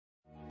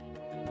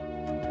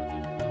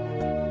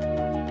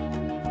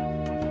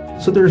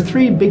So there are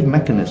three big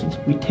mechanisms.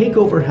 We take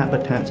over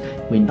habitats,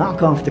 we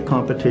knock off the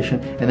competition,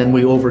 and then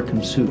we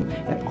overconsume.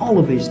 And all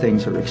of these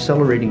things are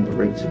accelerating the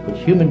rates at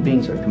which human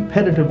beings are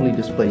competitively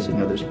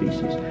displacing other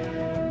species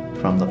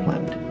from the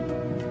planet.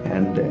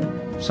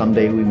 And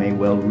someday we may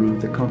well rue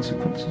the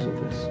consequences of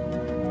this.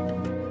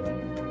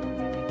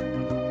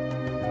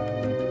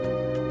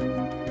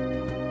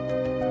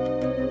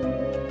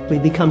 We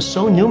become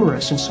so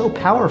numerous and so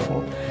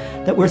powerful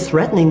that we're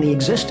threatening the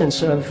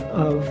existence of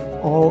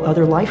all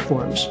other life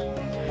forms.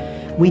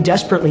 We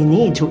desperately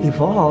need to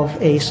evolve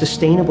a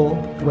sustainable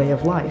way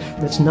of life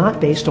that's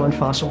not based on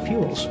fossil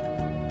fuels.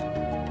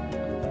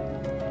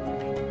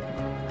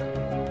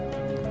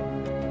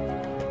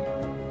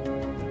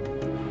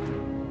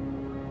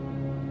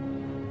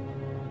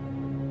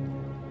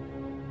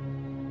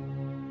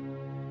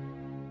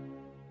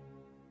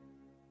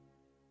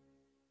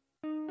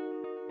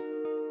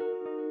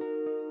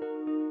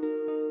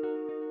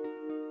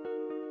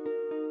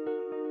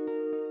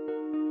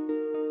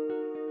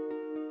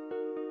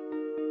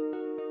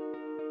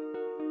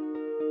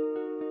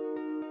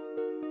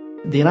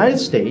 The United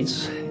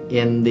States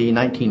in the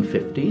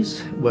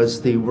 1950s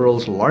was the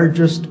world's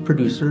largest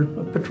producer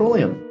of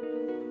petroleum.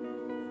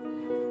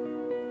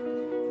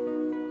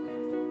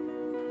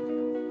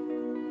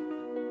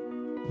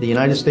 The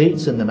United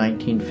States in the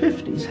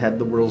 1950s had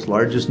the world's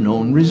largest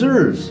known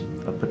reserves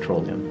of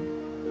petroleum.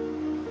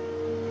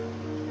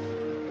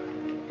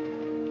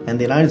 And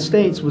the United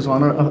States was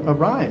on a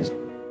rise.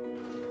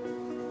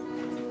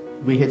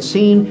 We had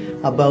seen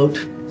about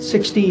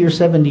 60 or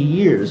 70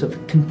 years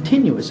of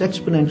continuous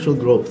exponential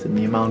growth in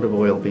the amount of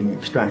oil being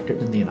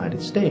extracted in the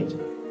United States.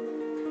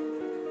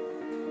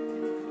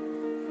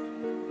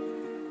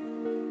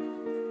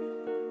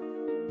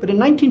 But in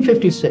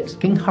 1956,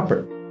 King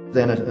Hubbert,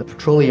 then a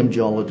petroleum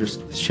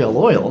geologist with Shell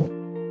Oil,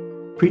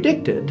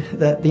 predicted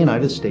that the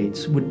United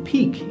States would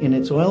peak in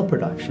its oil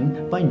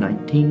production by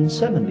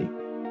 1970.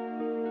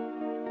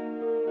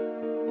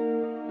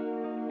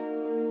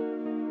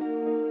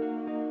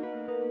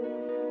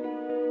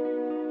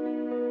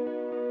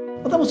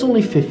 Well, that was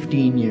only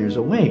 15 years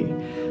away.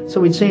 So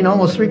we'd seen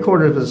almost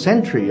three-quarters of a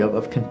century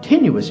of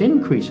continuous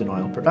increase in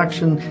oil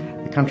production.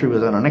 The country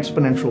was on an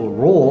exponential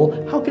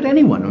roll. How could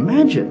anyone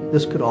imagine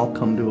this could all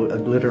come to a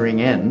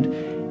glittering end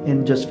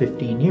in just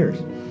 15 years?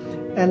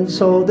 And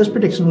so this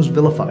prediction was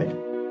vilified.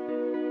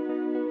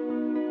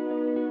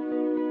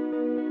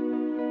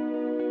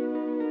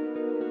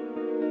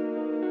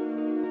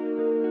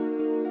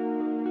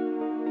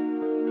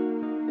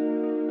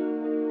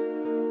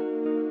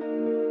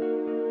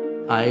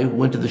 I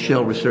went to the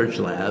Shell Research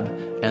Lab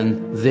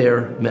and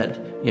there met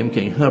M.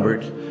 King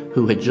Hubbert,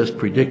 who had just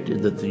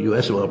predicted that the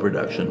U.S. oil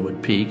production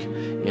would peak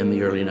in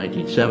the early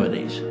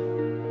 1970s.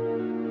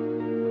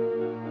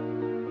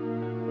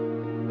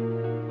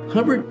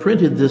 Hubbert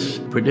printed this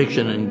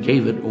prediction and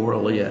gave it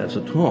orally as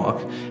a talk,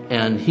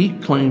 and he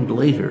claimed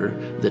later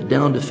that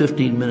down to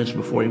 15 minutes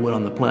before he went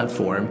on the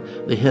platform,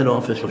 the head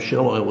office of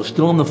Shell Oil was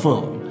still on the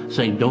phone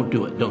saying, "Don't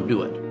do it, don't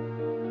do it."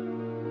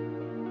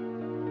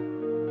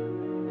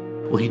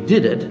 Well, he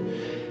did it,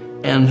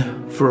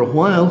 and for a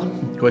while,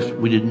 of course,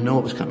 we didn't know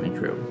it was coming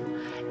true.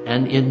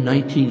 And in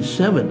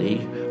 1970,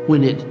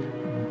 when it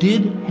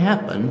did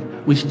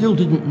happen, we still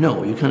didn't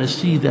know. You kind of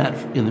see that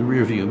in the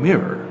rearview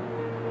mirror.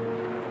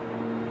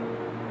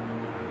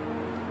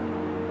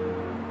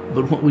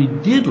 But what we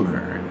did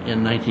learn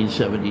in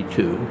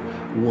 1972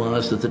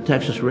 was that the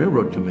Texas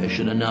Railroad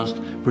Commission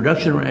announced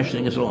production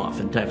rationing is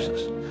off in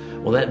Texas.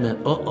 Well, that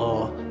meant,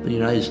 the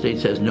United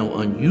States has no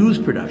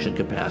unused production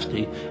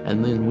capacity,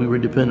 and then we were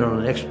dependent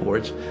on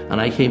exports. And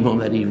I came home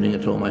that evening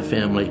and told my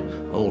family,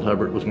 old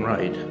Hubbert was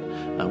right.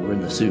 We're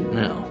in the soup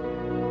now.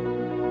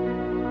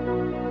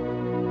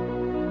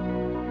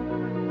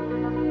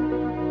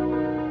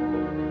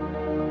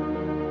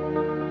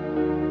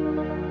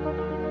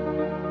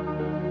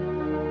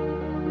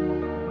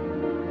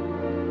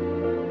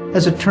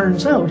 As it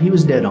turns out, he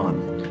was dead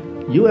on.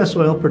 U.S.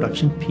 oil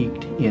production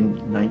peaked in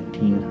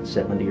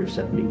 1970 or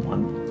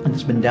 71, and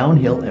it's been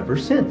downhill ever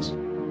since.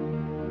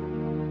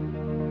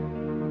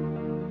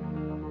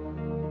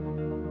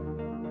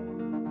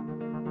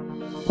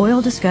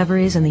 Oil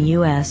discoveries in the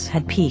U.S.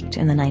 had peaked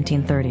in the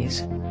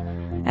 1930s.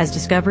 As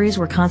discoveries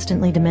were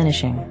constantly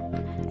diminishing,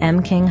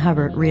 M. King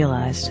Hubbert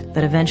realized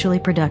that eventually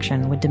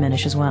production would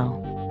diminish as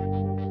well.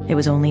 It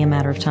was only a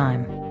matter of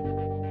time.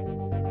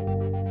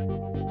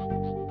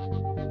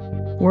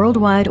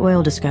 Worldwide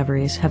oil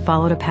discoveries have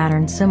followed a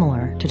pattern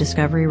similar to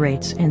discovery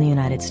rates in the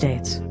United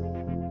States.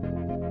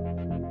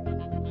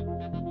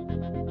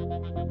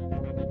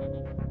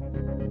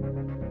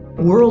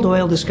 World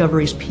oil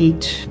discoveries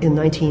peaked in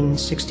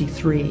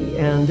 1963,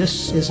 and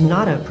this is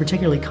not a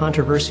particularly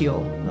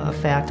controversial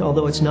fact,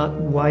 although it's not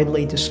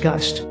widely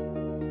discussed.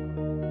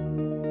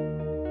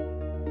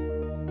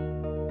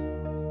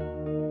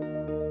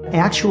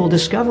 Actual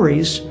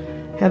discoveries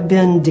have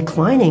been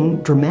declining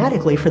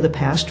dramatically for the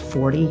past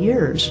 40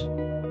 years.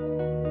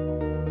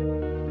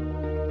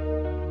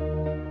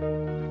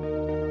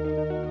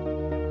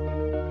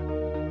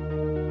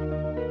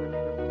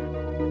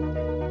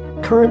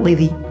 Currently,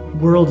 the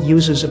world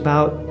uses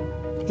about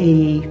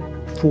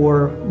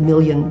 84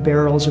 million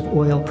barrels of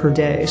oil per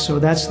day. So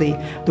that's the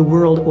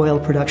world oil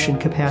production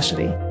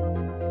capacity.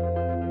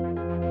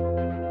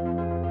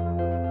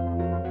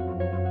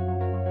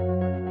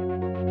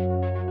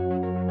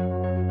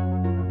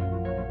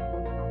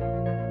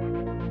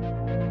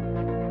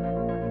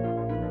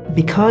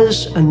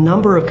 Because a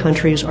number of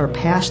countries are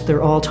past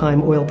their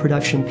all-time oil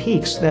production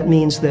peaks, that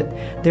means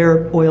that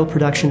their oil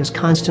production is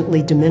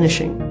constantly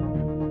diminishing.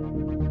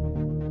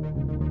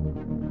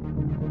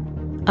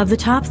 Of the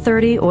top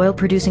 30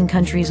 oil-producing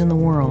countries in the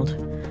world,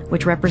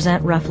 which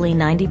represent roughly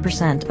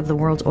 90% of the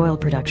world's oil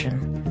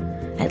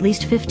production, at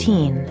least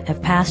 15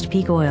 have passed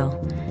peak oil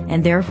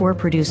and therefore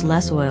produce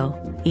less oil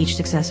each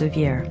successive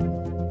year.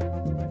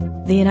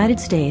 The United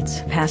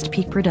States passed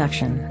peak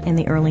production in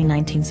the early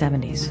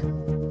 1970s.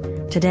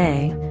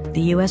 Today,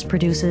 the U.S.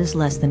 produces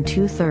less than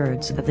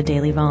 2/3 of the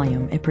daily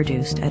volume it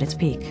produced at its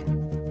peak.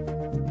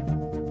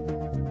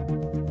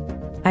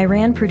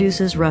 Iran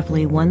produces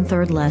roughly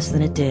 1/3 less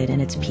than it did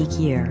in its peak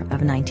year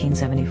of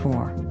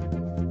 1974.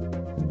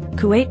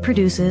 Kuwait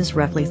produces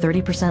roughly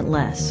 30%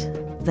 less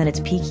than its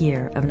peak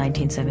year of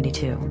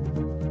 1972.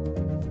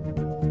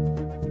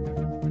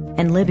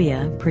 And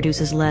Libya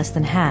produces less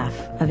than half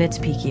of its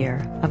peak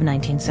year of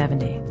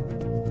 1970.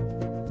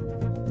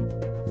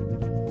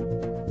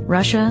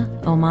 Russia,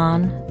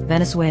 Oman,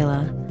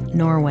 Venezuela,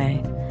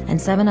 Norway,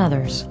 and 7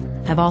 others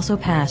have also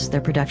passed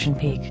their production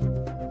peak.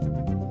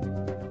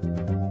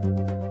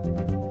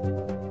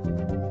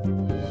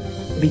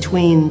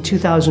 Between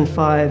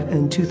 2005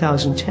 and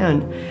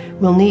 2010,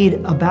 we'll need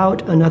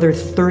about another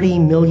 30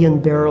 million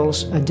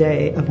barrels a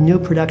day of new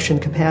production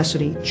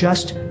capacity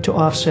just to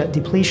offset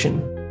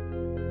depletion.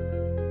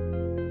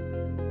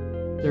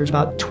 There's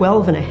about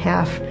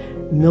 12.5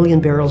 million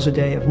barrels a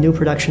day of new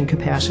production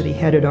capacity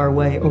headed our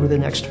way over the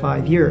next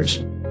 5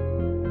 years.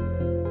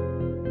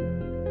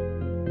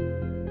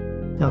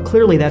 Now,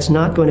 clearly that's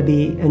not going to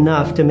be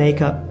enough to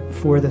make up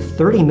for the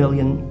 30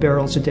 million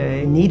barrels a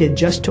day needed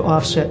just to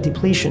offset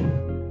depletion,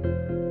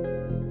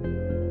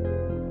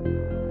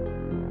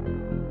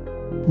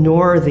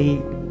 nor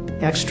the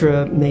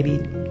extra maybe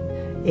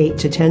 8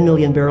 to 10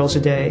 million barrels a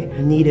day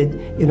needed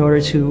in order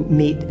to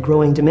meet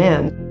growing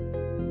demand.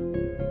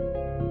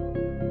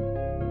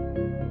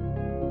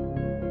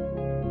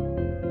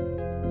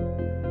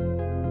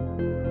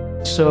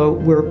 So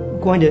we're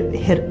going to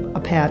hit a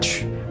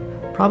patch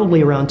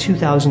probably around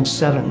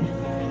 2007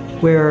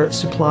 where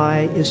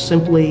supply is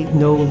simply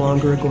no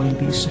longer going to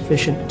be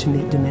sufficient to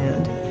meet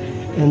demand.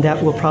 And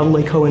that will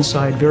probably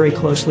coincide very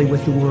closely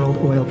with the world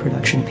oil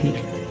production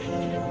peak.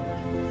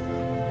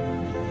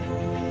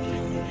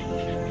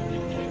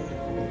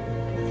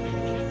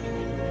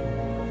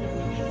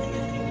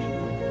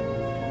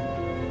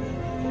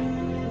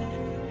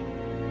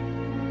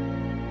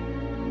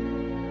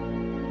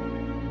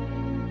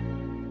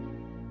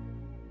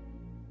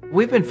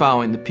 We've been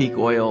following the peak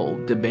oil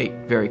debate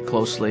very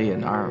closely,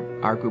 and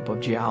our group of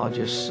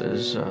geologists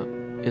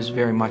is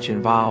very much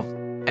involved.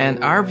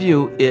 And our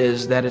view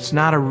is that it's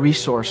not a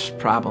resource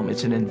problem,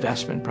 it's an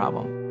investment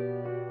problem.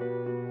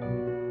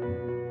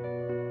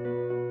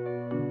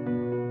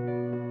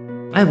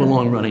 I have a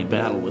long-running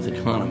battle with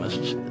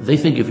economists. They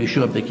think if you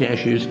show up the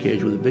cashier's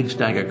cage with a big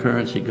stack of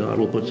currency, God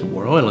will put some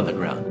more oil in the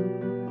ground.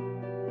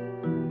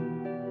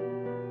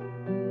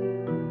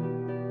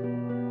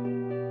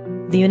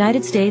 The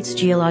United States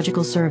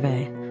Geological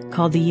Survey,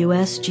 called the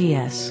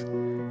USGS,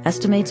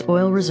 estimates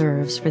oil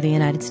reserves for the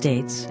United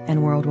States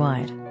and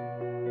worldwide.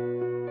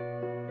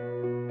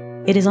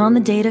 It is on the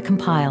data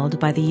compiled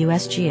by the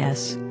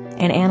USGS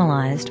and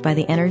analyzed by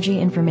the Energy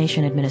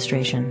Information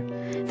Administration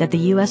that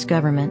the U.S.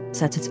 government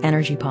sets its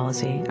energy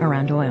policy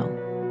around oil.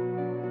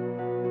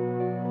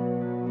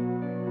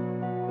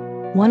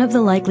 One of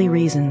the likely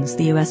reasons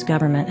the U.S.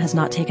 government has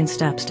not taken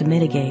steps to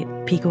mitigate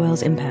peak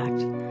oil's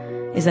impact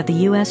is that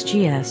the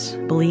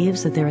USGS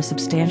believes that there is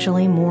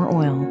substantially more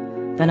oil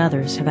than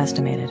others have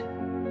estimated.